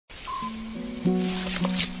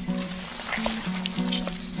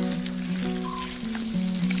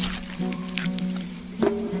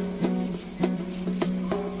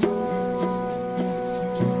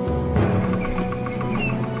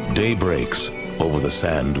Day breaks over the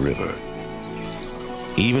Sand River.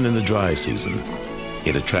 Even in the dry season,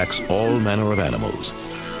 it attracts all manner of animals,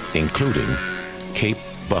 including Cape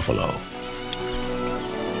buffalo.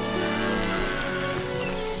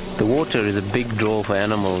 The water is a big draw for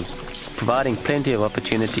animals, providing plenty of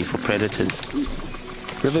opportunity for predators.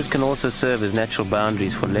 Rivers can also serve as natural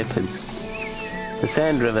boundaries for leopards. The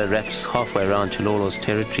Sand River wraps halfway around Chololo's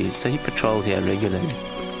territory, so he patrols here regularly.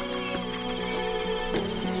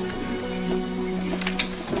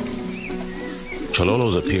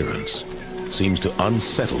 Chololo's appearance seems to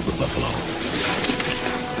unsettle the buffalo.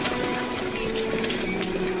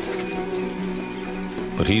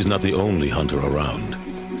 But he's not the only hunter around.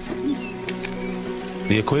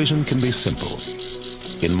 The equation can be simple.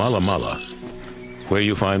 In Mala Mala, where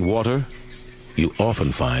you find water, you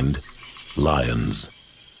often find lions.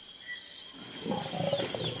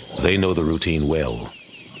 They know the routine well.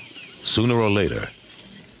 Sooner or later,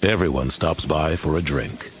 everyone stops by for a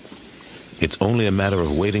drink. It's only a matter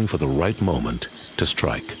of waiting for the right moment to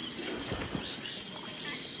strike.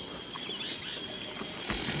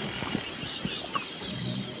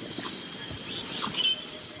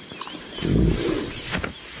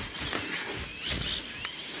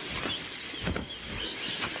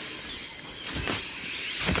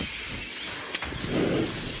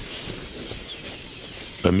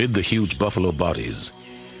 Amid the huge buffalo bodies,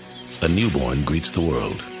 a newborn greets the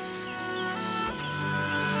world.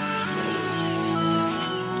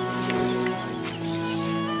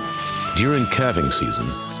 During calving season,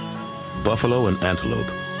 buffalo and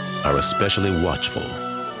antelope are especially watchful.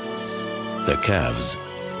 Their calves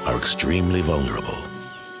are extremely vulnerable.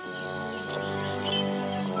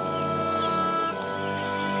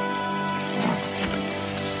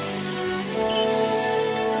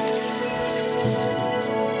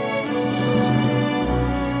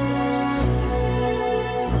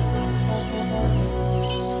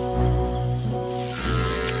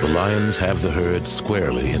 The lions have the herd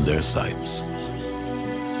squarely in their sights.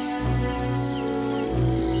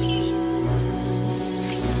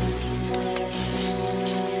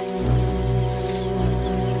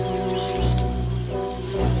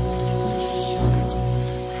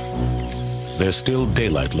 There's still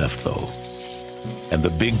daylight left, though, and the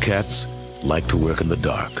big cats like to work in the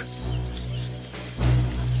dark.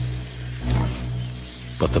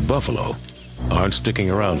 But the buffalo aren't sticking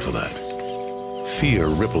around for that. Fear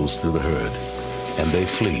ripples through the herd, and they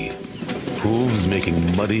flee, hooves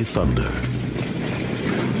making muddy thunder.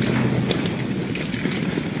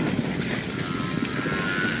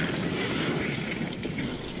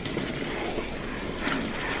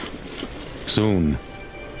 Soon,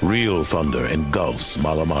 real thunder engulfs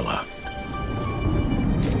Mala Mala.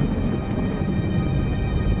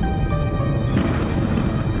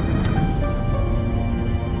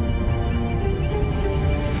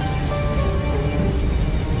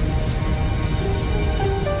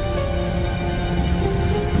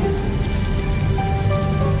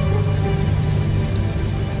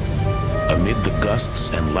 Amid the gusts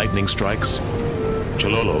and lightning strikes,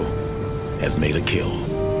 Chololo has made a kill.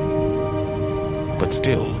 But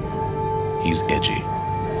still, he's edgy.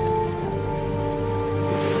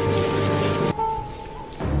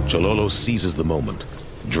 Chololo seizes the moment,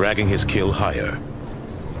 dragging his kill higher.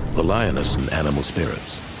 The lioness and animal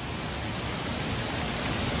spirits.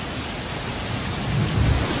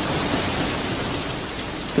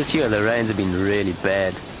 This year the rains have been really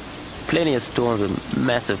bad. Plenty of storms with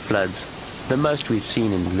massive floods, the most we've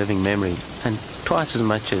seen in living memory, and twice as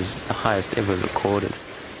much as the highest ever recorded.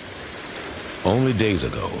 Only days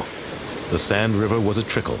ago, the Sand River was a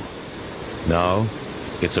trickle. Now,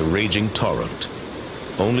 it's a raging torrent,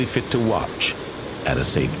 only fit to watch at a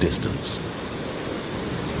safe distance.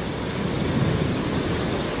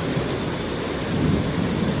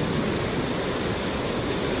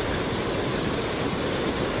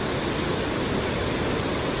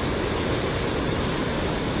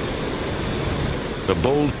 The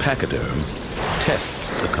bold pachyderm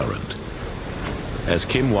tests the current. As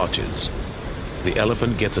Kim watches, the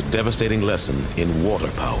elephant gets a devastating lesson in water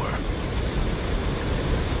power.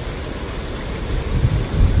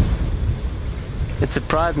 It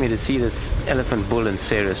surprised me to see this elephant bull in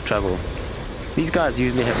serious trouble. These guys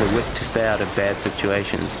usually have the wit to stay out of bad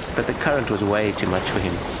situations, but the current was way too much for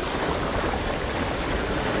him.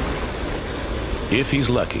 If he's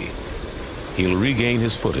lucky, he'll regain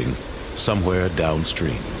his footing somewhere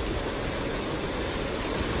downstream.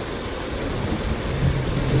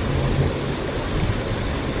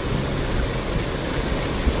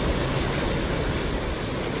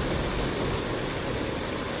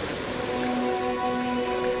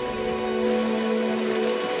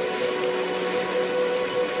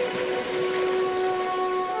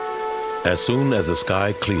 As soon as the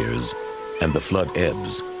sky clears and the flood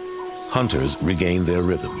ebbs, hunters regain their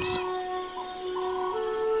rhythms.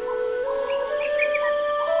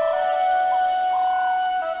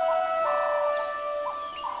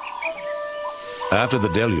 After the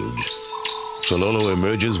deluge, Chololo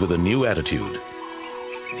emerges with a new attitude.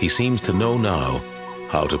 He seems to know now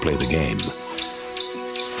how to play the game.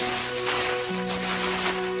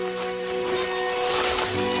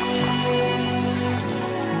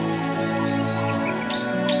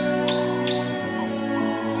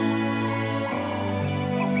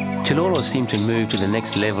 Chololo seemed to move to the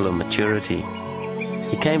next level of maturity.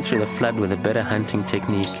 He came through the flood with a better hunting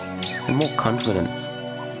technique and more confidence.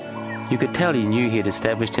 You could tell he knew he had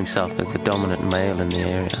established himself as the dominant male in the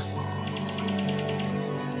area.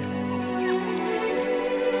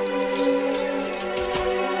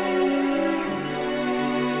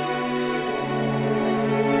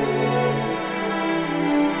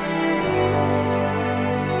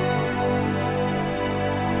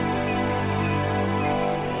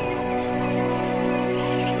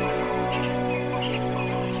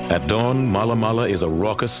 At dawn, Mala Mala is a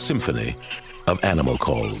raucous symphony of animal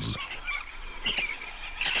calls.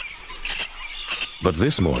 But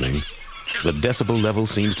this morning, the decibel level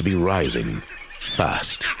seems to be rising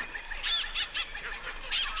fast.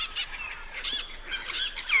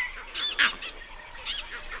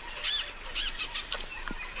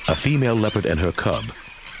 A female leopard and her cub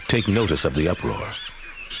take notice of the uproar.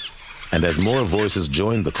 And as more voices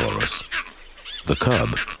join the chorus, the cub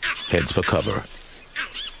heads for cover.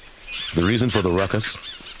 The reason for the ruckus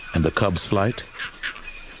and the cub's flight?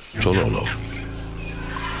 Chololo.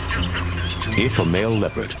 If a male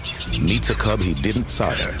leopard meets a cub he didn't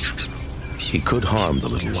sire, he could harm the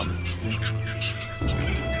little one.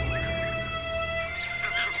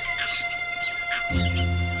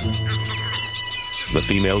 The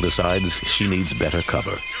female decides she needs better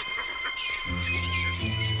cover.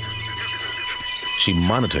 She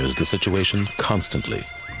monitors the situation constantly,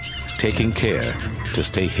 taking care to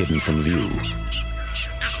stay hidden from view.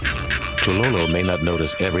 Chololo may not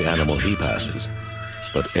notice every animal he passes,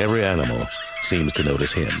 but every animal seems to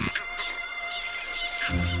notice him.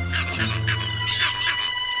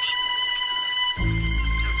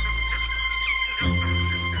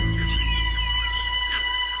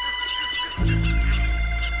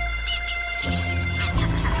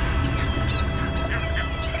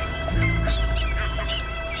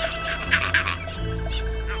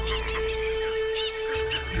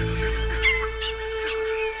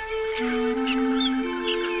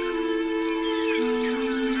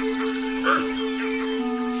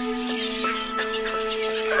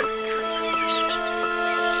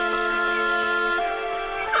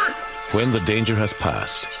 When the danger has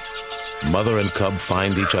passed, mother and cub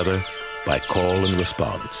find each other by call and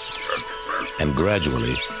response, and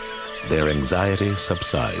gradually their anxiety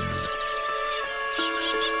subsides.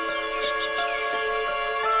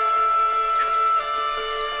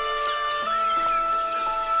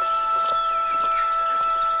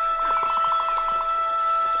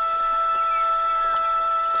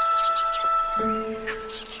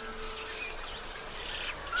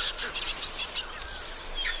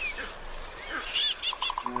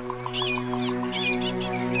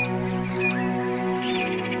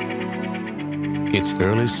 It's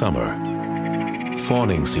early summer,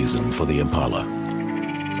 fawning season for the impala.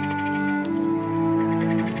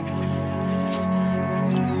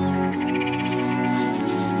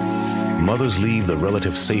 Mothers leave the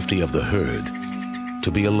relative safety of the herd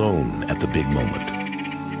to be alone at the big moment.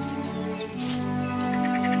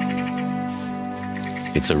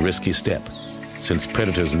 It's a risky step, since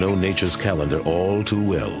predators know nature's calendar all too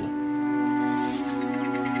well.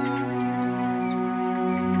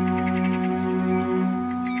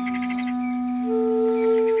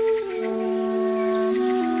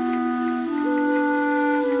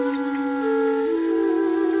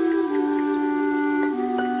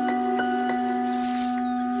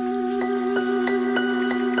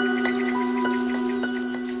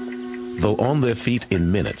 Though on their feet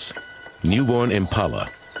in minutes, newborn impala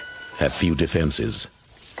have few defenses,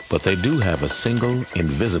 but they do have a single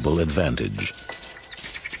invisible advantage.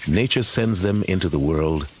 Nature sends them into the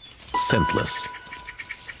world scentless.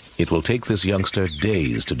 It will take this youngster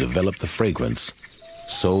days to develop the fragrance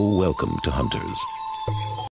so welcome to hunters.